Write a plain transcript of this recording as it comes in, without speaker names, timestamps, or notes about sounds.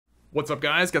What's up,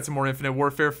 guys? Got some more Infinite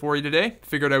Warfare for you today.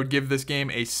 Figured I would give this game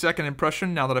a second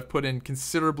impression now that I've put in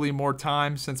considerably more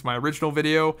time since my original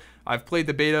video. I've played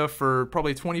the beta for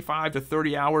probably 25 to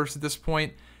 30 hours at this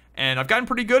point, and I've gotten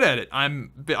pretty good at it.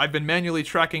 I've been manually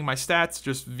tracking my stats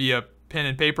just via pen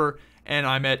and paper, and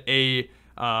I'm at a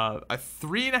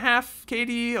 3.5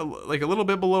 KD, like a little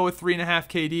bit below a 3.5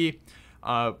 KD.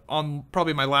 On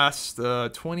probably my last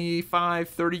 25,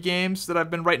 30 games that I've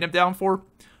been writing them down for.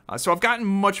 So I've gotten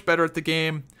much better at the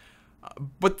game,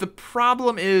 but the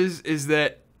problem is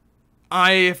that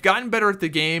I have gotten better at the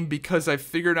game because I've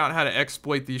figured out how to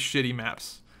exploit these shitty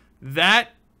maps.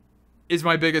 That is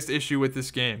my biggest issue with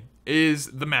this game, is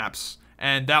the maps.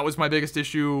 And that was my biggest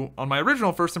issue on my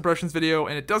original First Impressions video,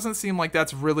 and it doesn't seem like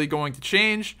that's really going to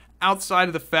change outside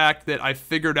of the fact that I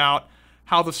figured out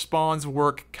how the spawns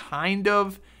work, kind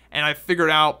of, and I figured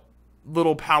out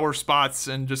little power spots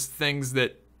and just things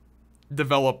that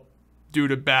develop due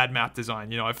to bad map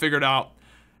design. You know, I figured out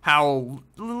how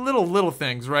little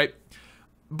things, right?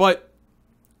 But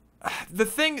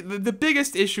the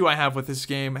biggest issue I have with this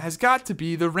game has got to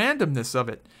be the randomness of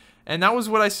it. And that was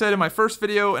what I said in my first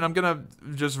video, and I'm gonna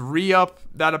just re-up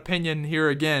that opinion here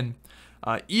again.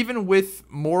 Even with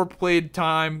more played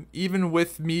time, even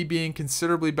with me being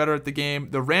considerably better at the game,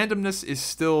 the randomness is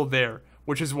still there,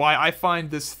 which is why I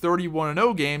find this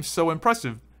 31-0 game so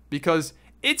impressive, because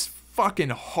it's fucking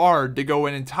hard to go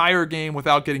an entire game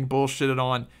without getting bullshitted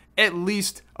on at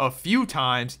least a few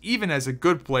times, even as a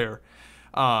good player.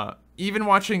 Even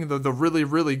watching the really,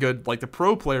 really good, like the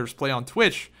pro players play on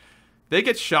Twitch, they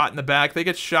get shot in the back, they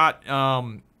get shot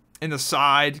in the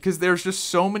side, because there's just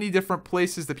so many different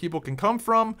places that people can come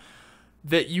from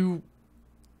that you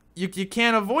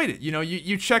can't avoid it. You know,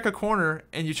 you check a corner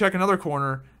and you check another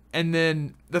corner, and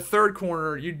then the third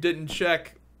corner you didn't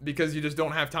check because you just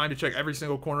don't have time to check every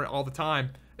single corner all the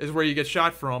time, is where you get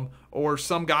shot from. Or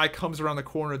some guy comes around the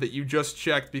corner that you just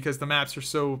checked because the maps are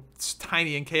so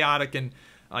tiny and chaotic, and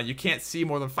you can't see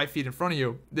more than 5 feet in front of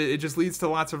you. It just leads to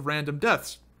lots of random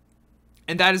deaths,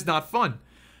 and that is not fun.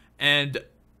 And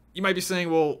you might be saying,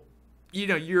 well, you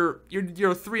know, you're a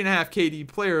 3.5 KD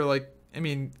player. Like, I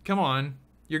mean, come on,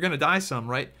 you're gonna die some,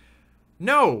 right?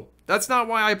 No, that's not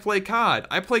why I play COD.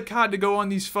 I play COD to go on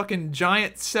these fucking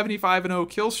giant 75-0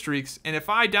 kill streaks, and if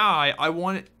I die, I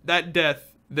want that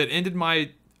death that ended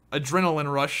my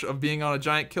adrenaline rush of being on a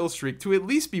giant kill streak to at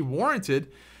least be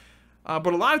warranted. But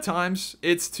a lot of times,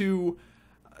 it's to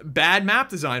bad map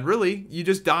design, really. You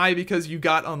just die because you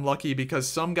got unlucky, because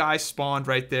some guy spawned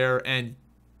right there, and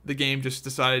the game just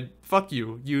decided, fuck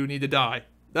you, you need to die.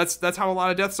 That's how a lot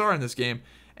of deaths are in this game.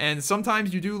 And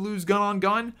sometimes you do lose gun on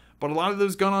gun, but a lot of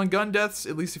those gun on gun deaths,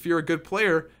 at least if you're a good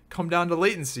player, come down to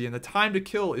latency. And the time to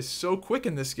kill is so quick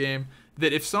in this game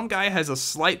that if some guy has a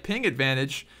slight ping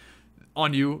advantage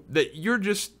on you, that you're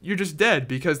just dead,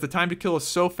 because the time to kill is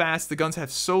so fast, the guns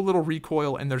have so little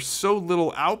recoil, and there's so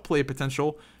little outplay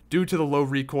potential due to the low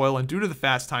recoil and due to the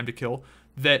fast time to kill,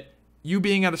 that you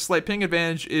being at a slight ping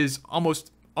advantage is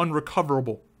almost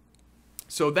unrecoverable.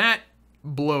 So that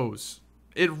blows.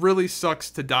 It really sucks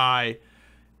to die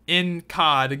in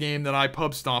COD, a game that I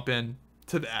pub stomp in,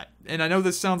 to that. And I know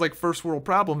this sounds like first world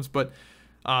problems, but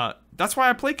that's why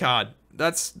I play COD.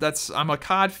 I'm a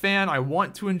COD fan. I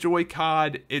want to enjoy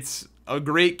COD. It's a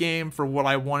great game for what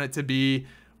I want it to be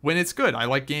when it's good. I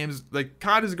like games, like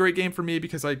COD is a great game for me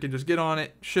because I can just get on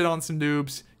it, shit on some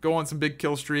noobs, go on some big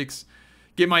kill streaks,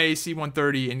 get my AC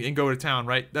 130 and go to town,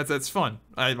 right? That's fun.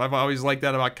 I've always liked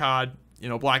that about COD. You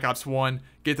know, Black Ops 1,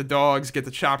 get the dogs, get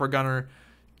the chopper gunner,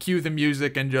 cue the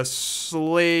music, and just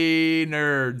slay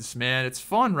nerds, man. It's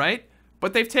fun, right?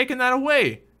 But they've taken that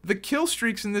away. The kill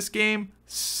streaks in this game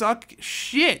suck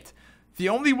shit. The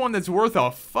only one that's worth a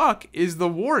fuck is the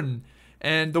Warden.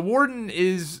 And the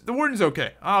Warden's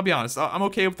okay. I'll be honest. I'm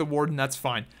okay with the Warden, that's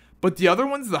fine. But the other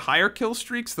ones, the higher kill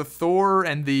streaks, the Thor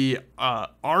and the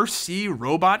RC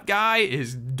robot guy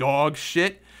is dog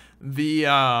shit.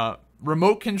 The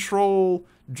remote control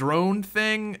drone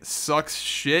thing sucks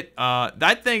shit.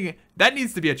 That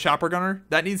needs to be a chopper gunner.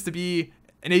 That needs to be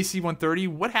an AC 130.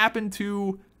 What happened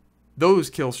to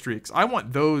those kill streaks? I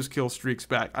want those kill streaks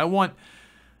back. I want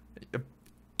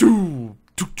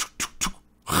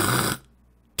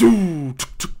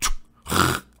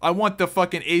I want the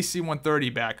fucking AC 130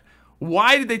 back.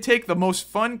 Why did they take the most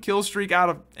fun kill streak out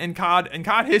of in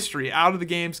COD history out of the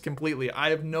games completely? I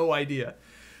have no idea.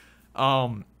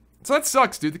 So that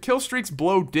sucks, dude. The kill streaks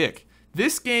blow dick.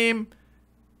 This game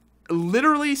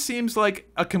literally seems like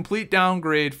a complete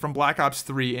downgrade from Black Ops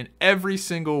 3 in every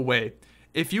single way.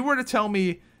 If you were to tell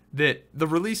me that the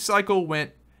release cycle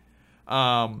went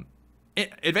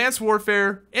Advanced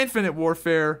Warfare, Infinite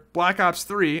Warfare, Black Ops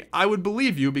 3, I would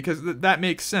believe you because that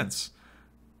makes sense.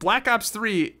 Black Ops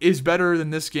 3 is better than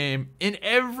this game in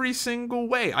every single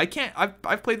way.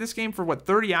 I've played this game for, what,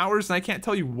 30 hours, and I can't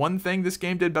tell you one thing this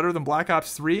game did better than Black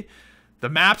Ops 3. The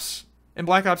maps in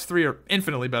Black Ops 3 are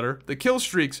infinitely better. The kill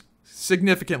streaks,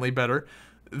 significantly better.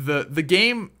 The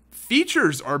game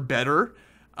features are better.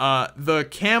 The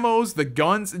camos, the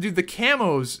guns, dude, the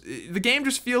camos, the game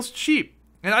just feels cheap.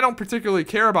 And I don't particularly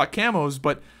care about camos,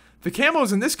 but the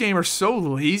camos in this game are so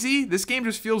lazy. This game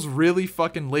just feels really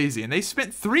fucking lazy. And they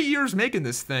spent 3 years making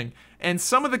this thing. And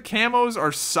some of the camos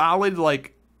are solid,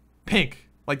 like, pink.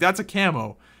 Like, that's a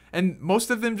camo. And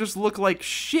most of them just look like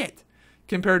shit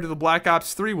compared to the Black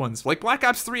Ops 3 ones. Like, Black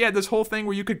Ops 3 had this whole thing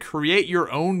where you could create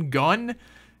your own gun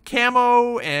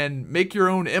camo and make your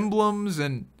own emblems,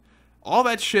 and all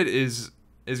that shit is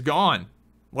gone.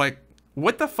 Like,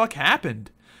 what the fuck happened?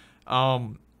 I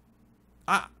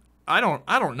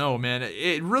don't know, man.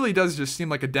 It really does just seem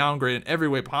like a downgrade in every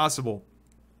way possible.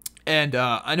 And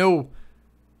I know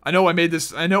I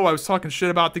was talking shit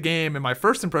about the game in my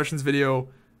first impressions video,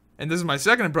 and this is my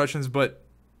second impressions, but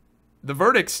the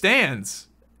verdict stands.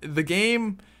 The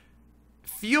game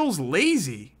feels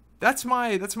lazy. That's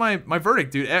my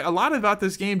verdict, dude. A lot about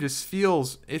this game just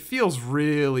feels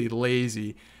really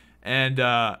lazy. And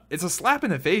it's a slap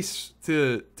in the face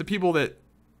to people that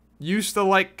used to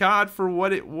like COD for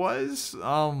what it was.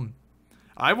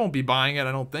 I won't be buying it,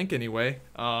 I don't think, anyway.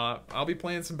 I'll be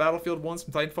playing some Battlefield 1,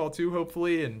 some Titanfall 2,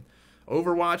 hopefully, and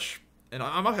Overwatch. And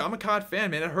I'm a COD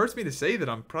fan, man. It hurts me to say that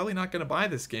I'm probably not going to buy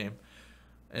this game.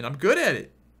 And I'm good at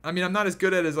it. I mean, I'm not as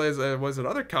good at it as I was at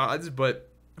other CODs, but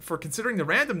for considering the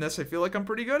randomness, I feel like I'm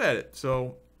pretty good at it.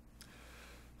 So,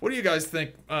 what do you guys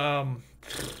think? I'm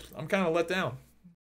kind of let down.